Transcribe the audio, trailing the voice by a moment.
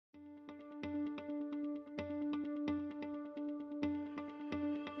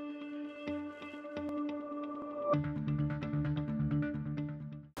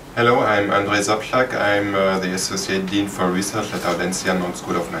Hello, I'm André Zaplak. I'm the Associate Dean for Research at Audencia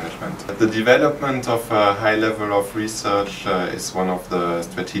School of Management. The development of a high level of research is one of the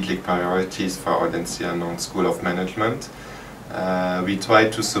strategic priorities for Audencia School of Management. We try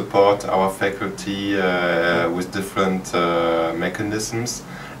to support our faculty with different mechanisms,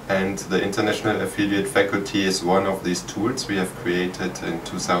 and the International Affiliate Faculty is one of these tools we have created in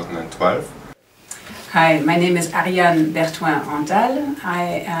 2012. Hi, my name is Ariane Berthoin-Antal.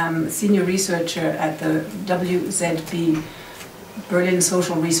 I am Senior Researcher at the WZB Berlin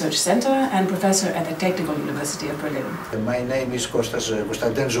Social Research Center and Professor at the Technical University of Berlin. My name is Kostas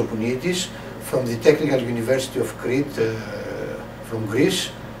Konstantinos from the Technical University of Crete from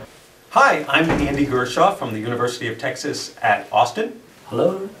Greece. Hi, I'm Andy Gershaw from the University of Texas at Austin.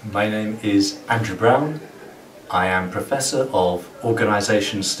 Hello, my name is Andrew Brown. I am Professor of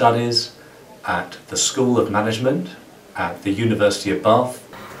Organisation Studies at the School of Management at the University of Bath.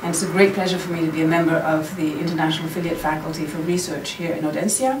 And it's a great pleasure for me to be a member of the International Affiliate Faculty for Research here in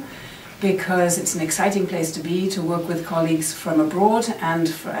Audencia, because it's an exciting place to be, to work with colleagues from abroad and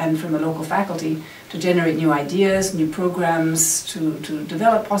from a local faculty to generate new ideas, new programs, to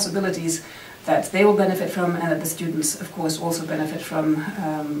develop possibilities that they will benefit from and that the students, of course, also benefit from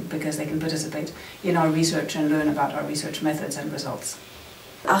because they can participate in our research and learn about our research methods and results.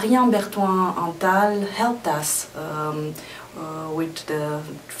 Ariane Berthoin-Antal helped us with the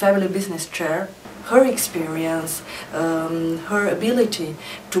family business chair. Her experience, her ability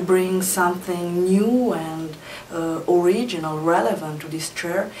to bring something new and original, relevant to this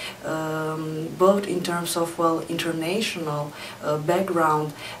chair, both in terms of international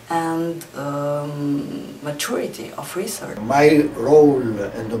background and maturity of research. My role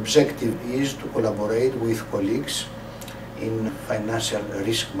and objective is to collaborate with colleagues in financial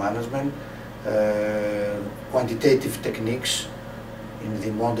risk management, quantitative techniques in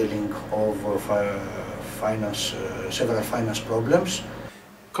the modeling of several finance problems.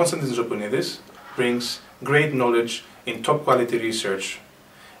 Konstantinos Zopounidis brings great knowledge in top quality research,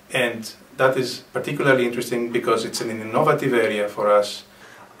 and that is particularly interesting because it's an innovative area for us.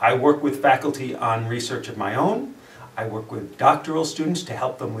 I work with faculty on research of my own. I work with doctoral students to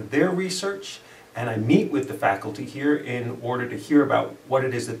help them with their research, and I meet with the faculty here in order to hear about what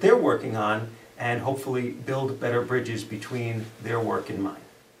it is that they're working on and hopefully build better bridges between their work and mine.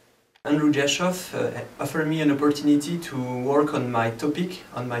 Andrew Jashoff offered me an opportunity to work on my topic,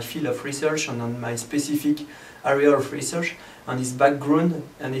 on my field of research and on my specific area of research, and his background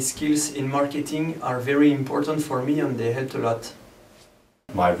and his skills in marketing are very important for me and they helped a lot.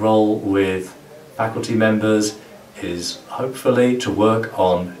 My role with faculty members is hopefully to work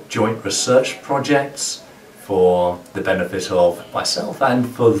on joint research projects for the benefit of myself and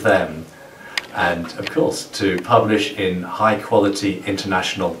for them, and of course to publish in high quality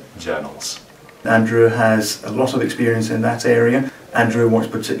international journals. Andrew has a lot of experience in that area. Andrew works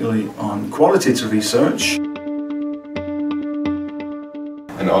particularly on qualitative research.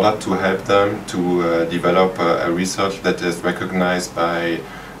 In order to help them to develop a research that is recognized by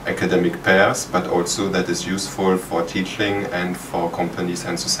academic peers, but also that is useful for teaching and for companies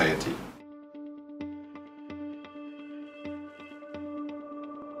and society.